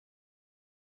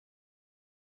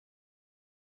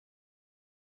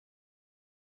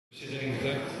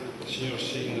Presidente, signor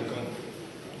Sindaco,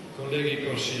 colleghi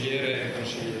consigliere e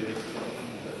consiglieri.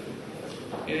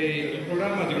 Il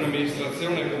programma di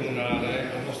un'amministrazione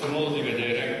comunale, a nostro modo di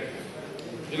vedere,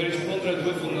 deve rispondere a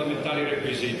due fondamentali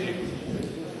requisiti: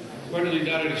 quello di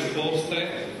dare risposte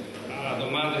a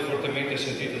domande fortemente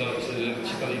sentite dalla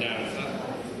cittadinanza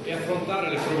e affrontare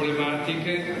le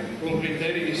problematiche con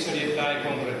criteri di serietà e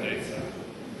concretezza.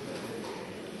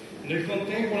 Nel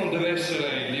contempo non deve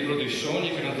essere il libro dei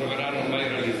sogni che non troveranno mai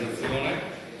realizzazione,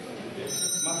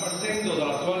 ma partendo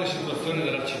dall'attuale situazione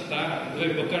della città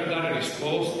deve poter dare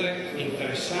risposte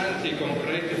interessanti,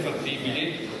 concrete e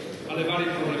fattibili alle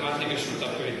varie problematiche sul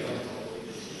tappeto,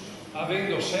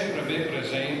 avendo sempre ben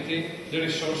presenti le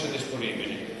risorse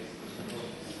disponibili.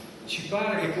 Ci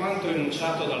pare che quanto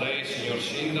enunciato da lei, signor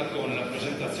Sindaco, nella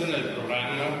presentazione del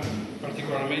programma,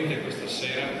 particolarmente questa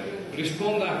sera,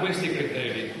 risponda a questi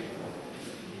criteri.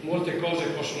 Molte cose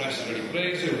possono essere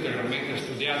riprese, ulteriormente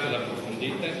studiate ed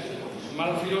approfondite, ma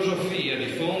la filosofia di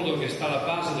fondo che sta alla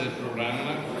base del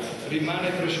programma rimane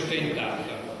pressoché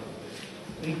intatta.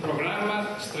 Un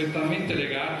programma strettamente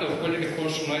legato a quelle che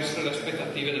possono essere le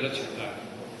aspettative della città.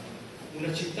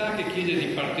 Una città che chiede di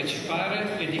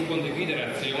partecipare e di condividere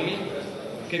azioni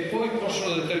che poi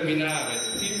possono determinare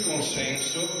il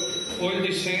consenso o il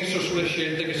dissenso sulle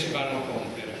scelte che si vanno a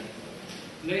compiere.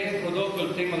 Lei ha introdotto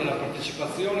il tema della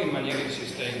partecipazione in maniera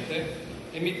insistente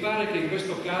e mi pare che in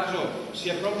questo caso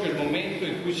sia proprio il momento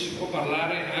in cui si può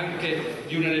parlare anche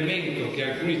di un elemento che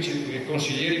alcuni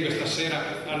consiglieri questa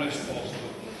sera hanno esposto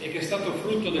e che è stato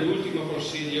frutto dell'ultimo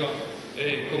consiglio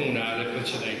comunale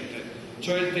precedente,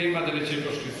 cioè il tema delle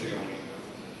circoscrizioni.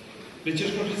 Le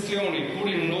circoscrizioni, pur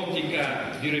in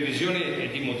un'ottica di revisione e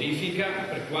di modifica,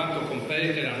 per quanto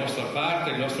compete la nostra parte,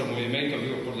 il nostro movimento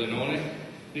Vivo Pordenone,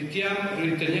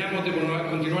 riteniamo devono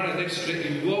continuare ad essere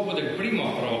il luogo del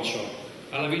primo approccio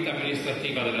alla vita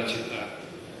amministrativa della città,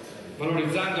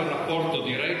 valorizzando il rapporto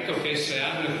diretto che esse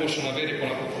hanno e possono avere con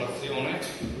la popolazione,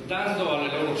 dando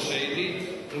alle loro sedi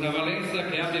una valenza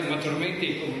che abbia maggiormente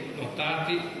i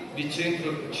connotati di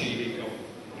centro civico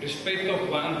rispetto a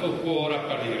quanto può ora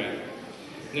apparire.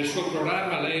 Nel suo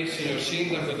programma lei, signor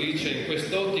Sindaco, dice: in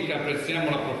quest'ottica apprezziamo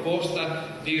la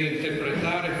proposta di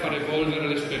reinterpretare e far evolvere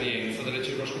l'esperienza delle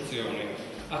circoscrizioni,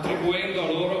 attribuendo a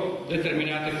loro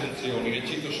determinate funzioni. Ne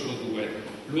cito solo due: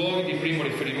 luoghi di primo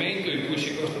riferimento in cui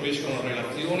si costruiscono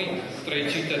relazioni tra i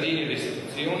cittadini e le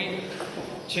istituzioni,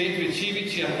 centri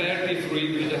civici aperti e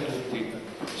fruibili da tutti.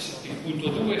 Il punto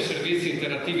 2: servizi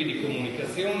interattivi di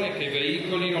comunicazione che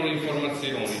veicolino le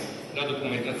informazioni, la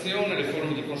documentazione, le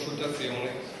forme di consultazione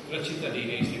tra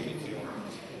cittadini e istituzioni.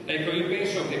 Ecco, io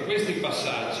penso che questi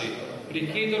passaggi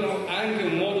richiedono anche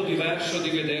un modo diverso di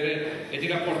vedere e di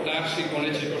rapportarsi con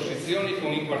le circoscrizioni,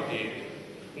 con i quartieri.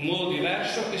 Un modo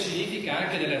diverso che significa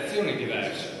anche delle azioni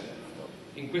diverse.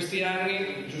 In questi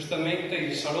anni, giustamente,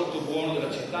 il salotto buono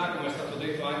della città, come è stato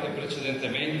detto anche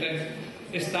precedentemente,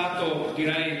 è stato,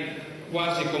 direi,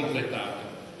 quasi completato.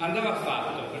 Andava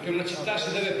fatto, perché una città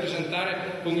si deve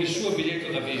presentare con il suo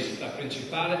biglietto da visita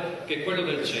principale, che è quello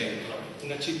del centro.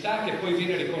 Una città che poi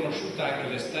viene riconosciuta anche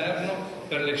all'esterno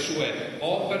per le sue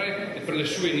opere e per le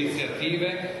sue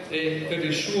iniziative e per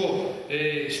il suo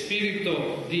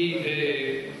spirito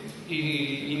di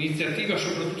iniziativa,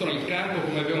 soprattutto nel campo,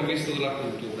 come abbiamo visto, della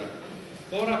cultura.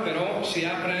 Ora però si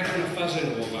apre anche una fase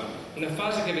nuova, una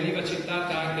fase che veniva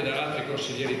citata anche da altri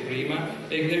consiglieri prima,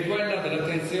 ed è quella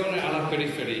dell'attenzione alla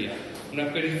periferia. Una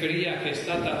periferia che è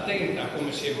stata attenta a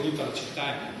come si è evoluta la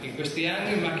città in questi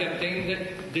anni, ma che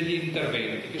attende degli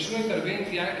interventi, che sono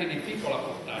interventi anche di piccola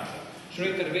portata. Sono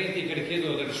interventi che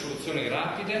richiedono delle soluzioni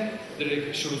rapide,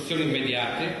 delle soluzioni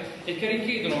immediate e che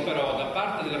richiedono però da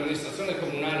parte dell'amministrazione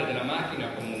comunale, della macchina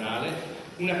comunale,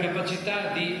 una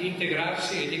capacità di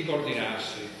integrarsi e di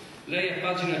coordinarsi. Lei a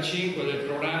pagina 5 del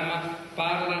programma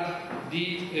parla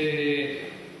di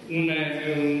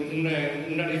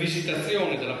una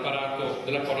rivisitazione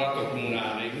dell'apparato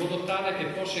comunale, in modo tale che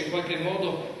possa in qualche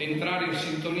modo entrare in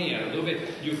sintonia, dove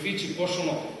gli uffici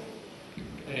possono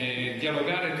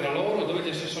dialogare tra loro, dove gli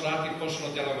assessorati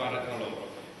possono dialogare tra loro.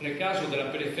 Nel caso della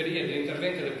periferia e degli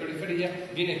interventi della periferia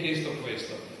viene chiesto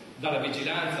questo: dalla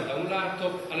vigilanza da un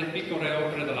lato alle piccole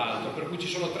opere dall'altro, per cui ci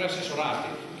sono tre assessorati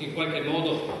che in qualche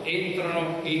modo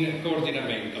entrano in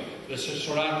coordinamento: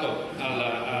 l'assessorato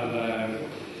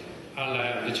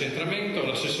al decentramento,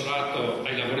 l'assessorato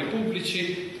ai lavori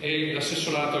pubblici e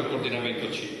l'assessorato al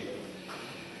coordinamento civico.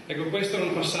 Ecco, questo è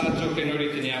un passaggio che noi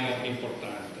riteniamo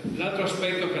importante. L'altro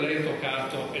aspetto che lei ha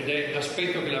toccato, ed è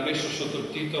l'aspetto che l'ha messo sotto il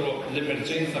titolo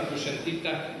l'emergenza più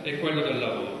sentita, è quello del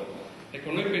lavoro.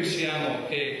 Ecco, noi pensiamo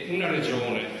che una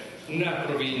regione, una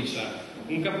provincia,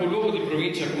 Un capoluogo di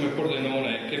provincia come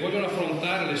Pordenone, che vogliono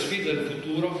affrontare le sfide del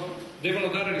futuro, devono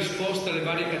dare risposte alle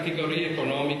varie categorie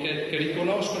economiche che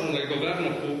riconoscono nel governo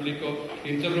pubblico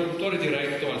l'interlocutore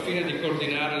diretto al fine di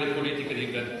coordinare le politiche di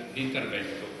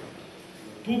intervento.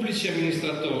 Pubblici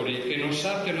amministratori che non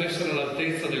sappiano essere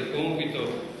all'altezza del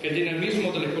compito che il dinamismo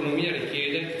dell'economia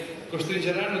richiede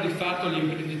costringeranno di fatto gli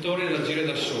imprenditori ad agire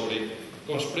da soli,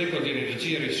 con spreco di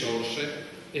energie e risorse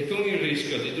e con il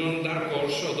rischio di non dar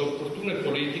corso ad opportune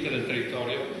politiche del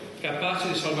territorio capaci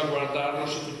di salvaguardarlo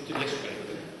su tutti gli aspetti.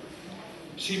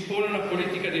 Si impone una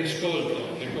politica di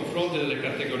ascolto nei confronti delle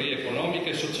categorie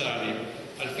economiche e sociali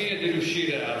al fine di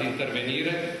riuscire ad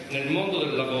intervenire nel mondo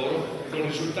del lavoro con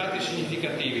risultati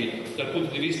significativi dal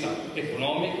punto di vista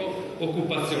economico,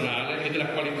 occupazionale e della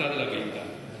qualità della vita.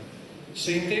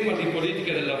 Se in tema di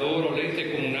politica del lavoro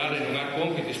l'ente comunale non ha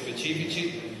compiti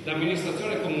specifici,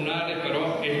 l'amministrazione comunale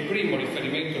però è il primo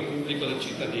riferimento pubblico del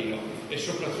cittadino e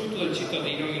soprattutto del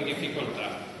cittadino in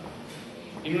difficoltà.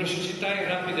 In una società in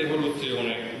rapida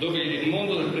evoluzione, dove il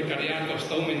mondo del precariato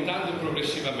sta aumentando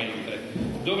progressivamente,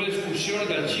 dove l'espulsione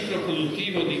dal ciclo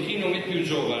produttivo di chi non è più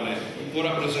giovane può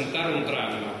rappresentare un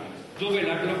dramma, dove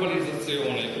la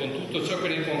globalizzazione, con tutto ciò che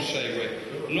ne consegue,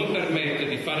 non permette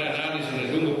di fare analisi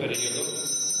nel lungo periodo,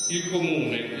 il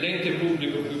Comune, l'ente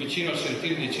pubblico più vicino al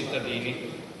sentire dei cittadini,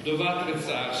 dovrà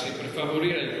attrezzarsi per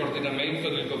favorire il coordinamento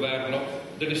del governo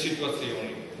delle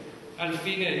situazioni, al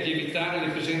fine di evitare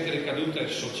le presenti ricadute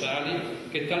sociali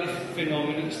che tali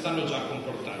fenomeni stanno già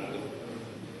comportando.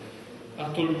 A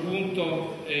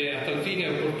tal fine è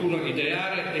opportuno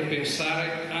ideare e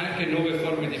pensare anche nuove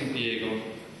forme di impiego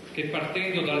che,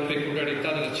 partendo dalle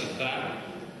peculiarità della città,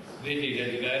 vedi le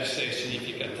diverse e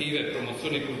significative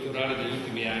promozioni culturali degli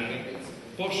ultimi anni,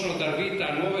 possono dar vita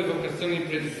a nuove vocazioni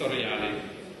imprenditoriali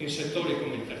in settori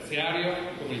come il terziario,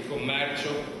 come il commercio,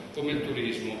 come il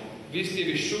turismo, visti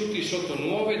e vissuti sotto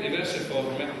nuove e diverse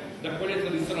forme da quelle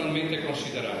tradizionalmente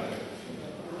considerate,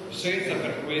 senza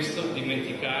per questo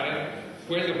dimenticare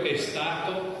quello che è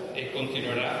stato e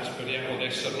continuerà, speriamo ad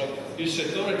esserlo, il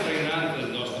settore trainante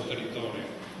del nostro territorio,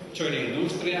 cioè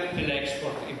l'industria e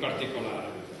l'export in particolare.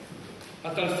 A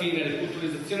tal fine le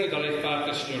puntualizzazioni da lei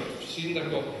fatte, signor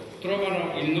Sindaco,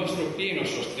 trovano il nostro pieno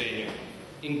sostegno,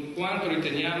 in quanto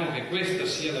riteniamo che questa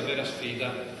sia la vera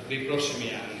sfida dei prossimi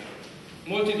anni.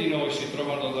 Molti di noi si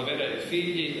trovano ad avere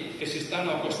figli che si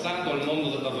stanno accostando al mondo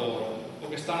del lavoro o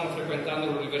che stanno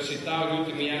frequentando l'università o gli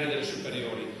ultimi anni delle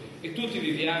superiori e tutti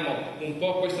viviamo un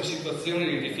po' questa situazione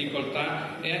di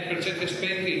difficoltà e per certi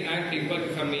aspetti anche in qualche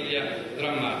famiglia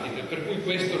drammatica, per cui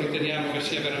questo riteniamo che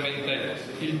sia veramente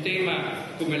il tema,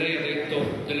 come lei ha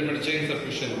detto, dell'emergenza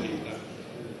più sentita.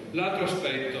 L'altro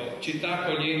aspetto, città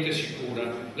accogliente e sicura,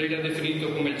 lei l'ha definito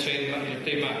come il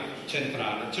tema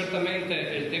centrale. Certamente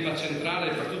è il tema centrale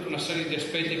per tutta una serie di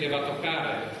aspetti che va a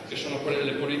toccare, che sono quelle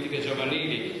delle politiche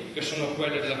giovanili, che sono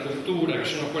quelle della cultura, che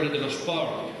sono quelle dello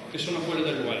sport, che sono quelle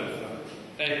del welfare.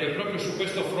 Ecco, è proprio su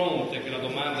questo fronte che la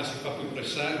domanda si fa più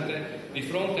pressante, di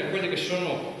fronte a quelle che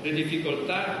sono le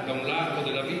difficoltà da un lato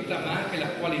della vita, ma anche la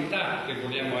qualità che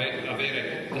vogliamo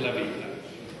avere della vita.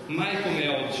 Mai come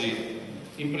oggi,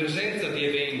 in presenza di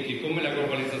eventi come la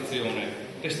globalizzazione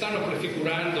che stanno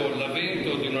prefigurando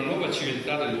l'avvento di una nuova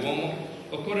civiltà dell'uomo,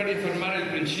 occorre riaffermare il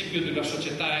principio di una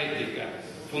società etica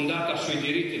fondata sui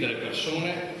diritti delle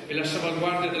persone e la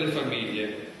salvaguardia delle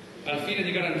famiglie, al fine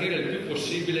di garantire il più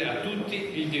possibile a tutti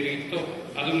il diritto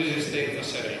ad un'esistenza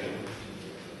serena.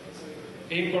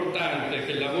 È importante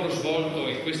che il lavoro svolto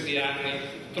in questi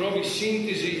anni trovi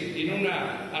sintesi in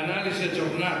una analisi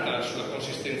aggiornata sulla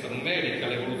consistenza numerica,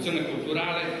 l'evoluzione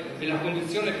culturale e la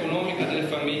condizione economica delle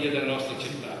famiglie della nostra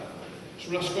città.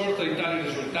 Sulla scorta di tali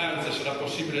risultanze sarà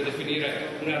possibile definire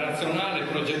una razionale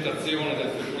progettazione del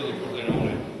futuro di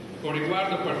Pordenone, con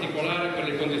riguardo particolare per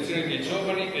le condizioni dei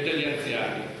giovani e degli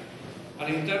anziani.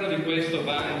 All'interno di questo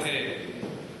va anche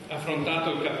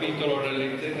affrontato il capitolo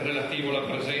relativo alla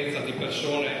presenza di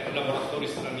persone, lavoratori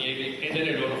stranieri e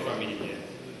delle loro famiglie.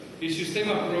 Il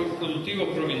sistema produttivo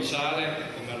provinciale,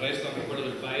 come il resto anche quello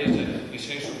del Paese in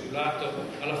senso più lato,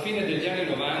 alla fine degli anni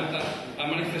 90 ha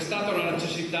manifestato la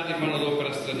necessità di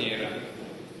manodopera straniera,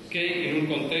 che in un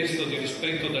contesto di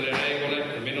rispetto delle regole,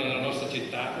 almeno nella nostra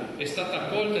città, è stata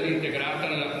accolta ed integrata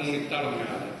nella comunità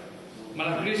locale. Ma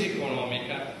la crisi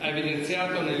economica ha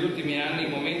evidenziato negli ultimi anni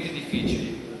momenti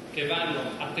difficili che vanno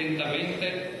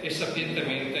attentamente e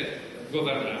sapientemente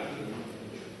governati.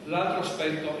 L'altro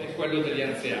aspetto è quello degli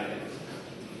anziani.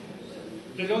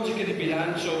 Le logiche di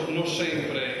bilancio non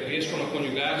sempre riescono a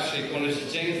coniugarsi con le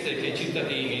esigenze che i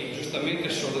cittadini giustamente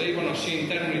sollevano sia in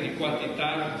termini di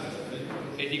quantità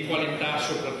e di qualità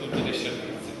soprattutto dei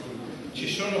servizi. Ci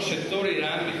sono settori e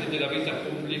ambiti della vita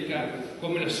pubblica,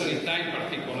 come la sanità in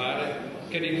particolare,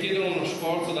 che richiedono uno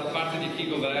sforzo da parte di chi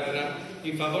governa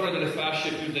in favore delle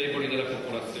fasce più deboli della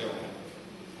popolazione.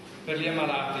 Per gli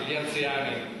ammalati, gli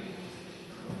anziani,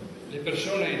 le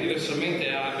persone diversamente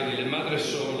abili, le madri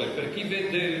sole, per chi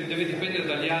deve dipendere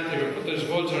dagli altri per poter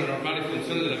svolgere le normali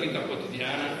funzioni della vita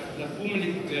quotidiana,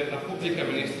 la pubblica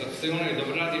amministrazione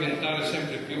dovrà diventare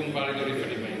sempre più un valido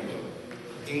riferimento,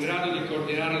 in grado di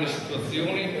coordinare le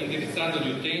situazioni, indirizzando gli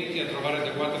utenti a trovare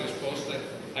adeguate risposte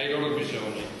ai loro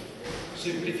bisogni,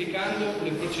 semplificando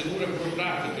le procedure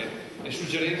burocratiche e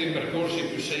suggerendo i percorsi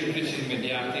più semplici e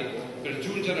immediati per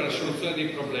giungere alla soluzione dei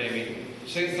problemi,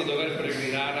 senza dover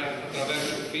peregrinare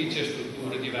attraverso uffici e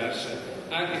strutture diverse,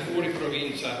 anche fuori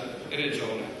provincia e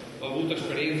regione. Ho avuto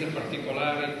esperienze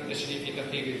particolari e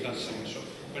significative in tal senso.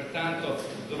 Pertanto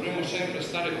dovremo sempre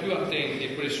stare più attenti a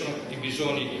quali sono i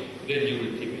bisogni degli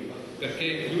ultimi,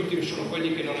 perché gli ultimi sono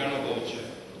quelli che non hanno voce.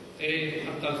 E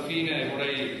a tal fine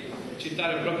vorrei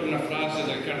citare proprio una frase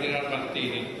del cardinale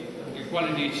Martini, il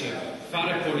quale dice: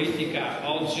 fare politica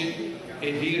oggi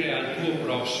è dire al tuo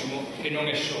prossimo che non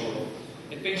è solo.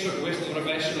 E penso che questo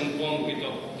dovrebbe essere un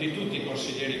compito di tutti i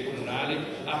consiglieri comunali,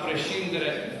 a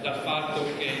prescindere dal fatto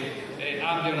che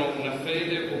abbiano una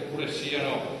fede oppure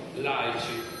siano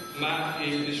laici. Ma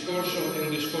il discorso è un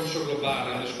discorso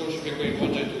globale, un discorso che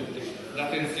coinvolge tutti,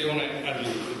 l'attenzione agli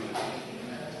ultimi.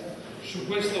 Su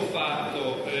questo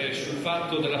fatto, sul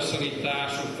fatto della sanità,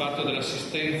 sul fatto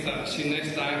dell'assistenza, si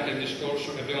innesta anche il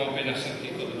discorso che abbiamo appena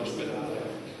sentito dell'ospedale.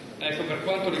 Ecco, per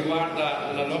quanto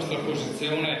riguarda la nostra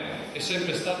posizione, è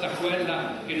sempre stata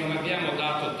quella che non abbiamo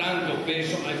dato tanto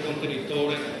peso al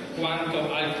contenitore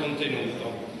quanto al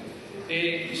contenuto,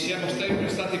 e siamo sempre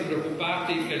stati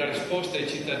preoccupati che la risposta ai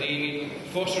cittadini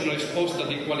fosse una risposta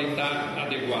di qualità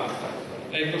adeguata.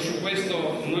 Ecco, su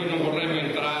questo noi non vorremmo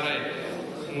entrare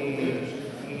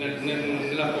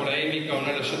nella polemica o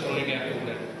nelle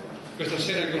sottolineature. Questa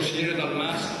sera il consigliere Dal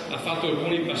Mas ha fatto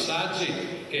alcuni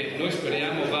passaggi che noi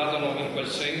speriamo vadano in quel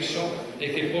senso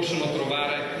e che possano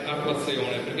trovare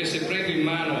attuazione, perché se prendo in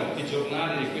mano i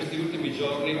giornali di questi ultimi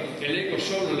giorni e leggo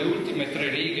solo le ultime 3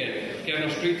 righe che hanno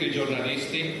scritto i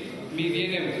giornalisti, mi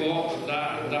viene un po'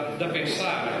 da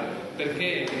pensare,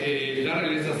 perché la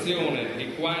realizzazione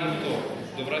di quanto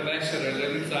dovrebbe essere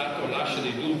realizzato lascia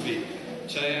dei dubbi.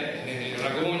 C'è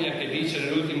Ragogna che dice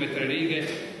nelle ultime 3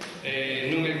 righe: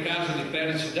 non è il caso di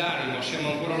perderci d'animo,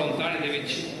 siamo ancora lontani dai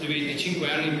 25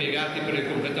 anni impiegati per il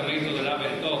completamento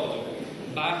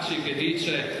dell'A28. Bacci che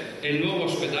dice: è il nuovo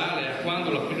ospedale, a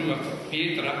quando la prima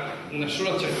pietra, una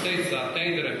sola certezza,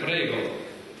 attendere, prego.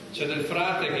 C'è Del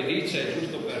Frate che dice,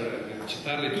 giusto per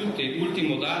citarli tutti: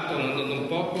 ultimo dato, andando un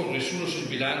poco, nessuno si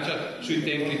sbilancia sui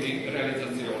tempi di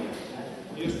realizzazione.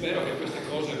 Io spero che queste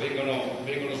cose vengano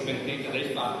smentite dai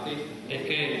fatti e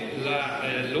che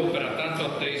l'opera tanto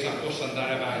attesa possa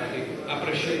andare avanti, a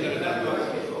prescindere da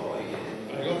questo.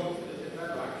 Prego.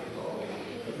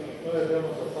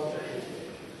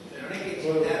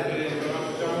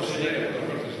 Consigliere,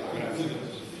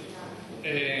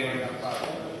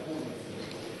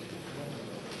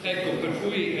 ecco, per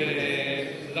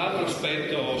cui l'altro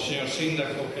aspetto, signor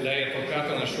Sindaco, che lei ha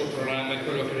toccato nel suo programma è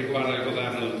quello che riguarda il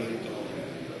governo del territorio.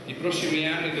 I prossimi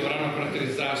anni dovranno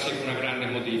caratterizzarsi con una grande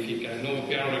modifica, il nuovo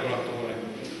piano regolatore,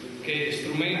 che è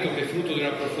strumento che, frutto di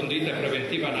un'approfondita e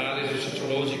preventiva analisi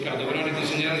sociologica, dovrà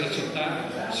ridisegnare la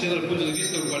città sia dal punto di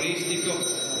vista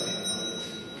urbanistico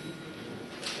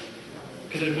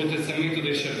che del potenziamento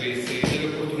dei servizi e delle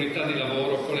opportunità di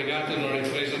lavoro collegate ad una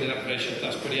ripresa della crescita,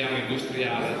 speriamo,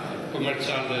 industriale,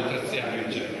 commerciale del terziario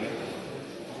in genere.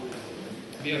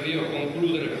 Mi avvio a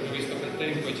concludere, perché visto che il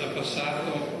tempo è già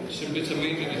passato,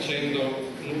 semplicemente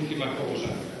dicendo un'ultima cosa.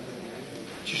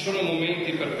 Ci sono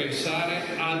momenti per pensare,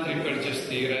 altri per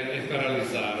gestire e per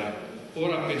realizzare.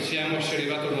 Ora pensiamo sia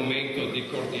arrivato il momento di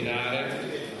coordinare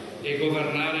e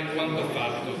governare quanto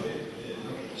fatto,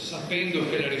 sapendo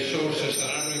che le risorse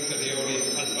saranno inferiori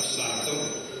al passato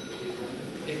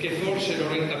e che forse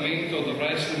l'orientamento dovrà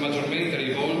essere maggiormente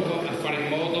rivolto a fare in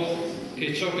modo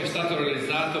che ciò che è stato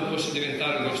realizzato possa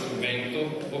diventare uno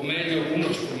strumento, o meglio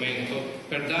uno strumento,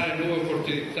 per dare nuove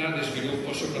opportunità di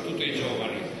sviluppo soprattutto ai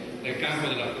giovani, nel campo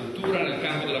della cultura, nel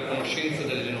campo della conoscenza e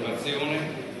dell'innovazione,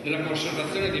 nella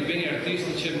conservazione di beni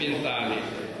artistici e ambientali.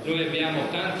 Noi abbiamo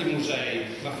tanti musei,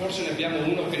 ma forse ne abbiamo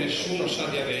uno che nessuno sa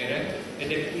di avere,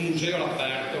 ed è un museo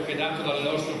all'aperto che è dato dal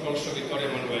nostro corso Vittorio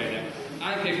Emanuele.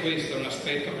 Anche questo è un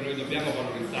aspetto che noi dobbiamo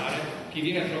valorizzare. Chi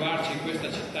viene a trovarci in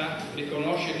questa città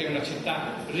riconosce che è una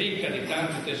città ricca di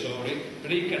tanti tesori,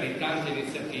 ricca di tante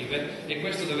iniziative, e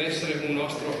questo deve essere un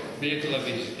nostro biglietto da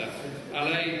visita. A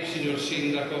lei, signor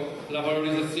Sindaco, la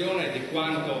valorizzazione di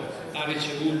quanto ha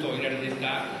ricevuto in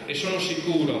eredità, e sono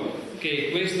sicuro che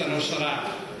questa non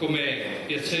sarà, come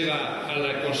piaceva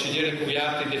al consigliere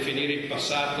Pugliati definire il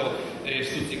passato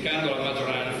stuzzicando la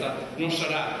maggioranza, non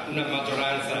sarà una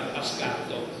maggioranza a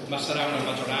scatto, ma sarà una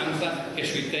maggioranza che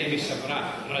sui temi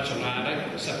saprà ragionare,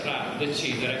 saprà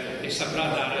decidere e saprà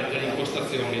dare delle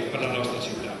impostazioni per la nostra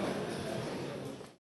città.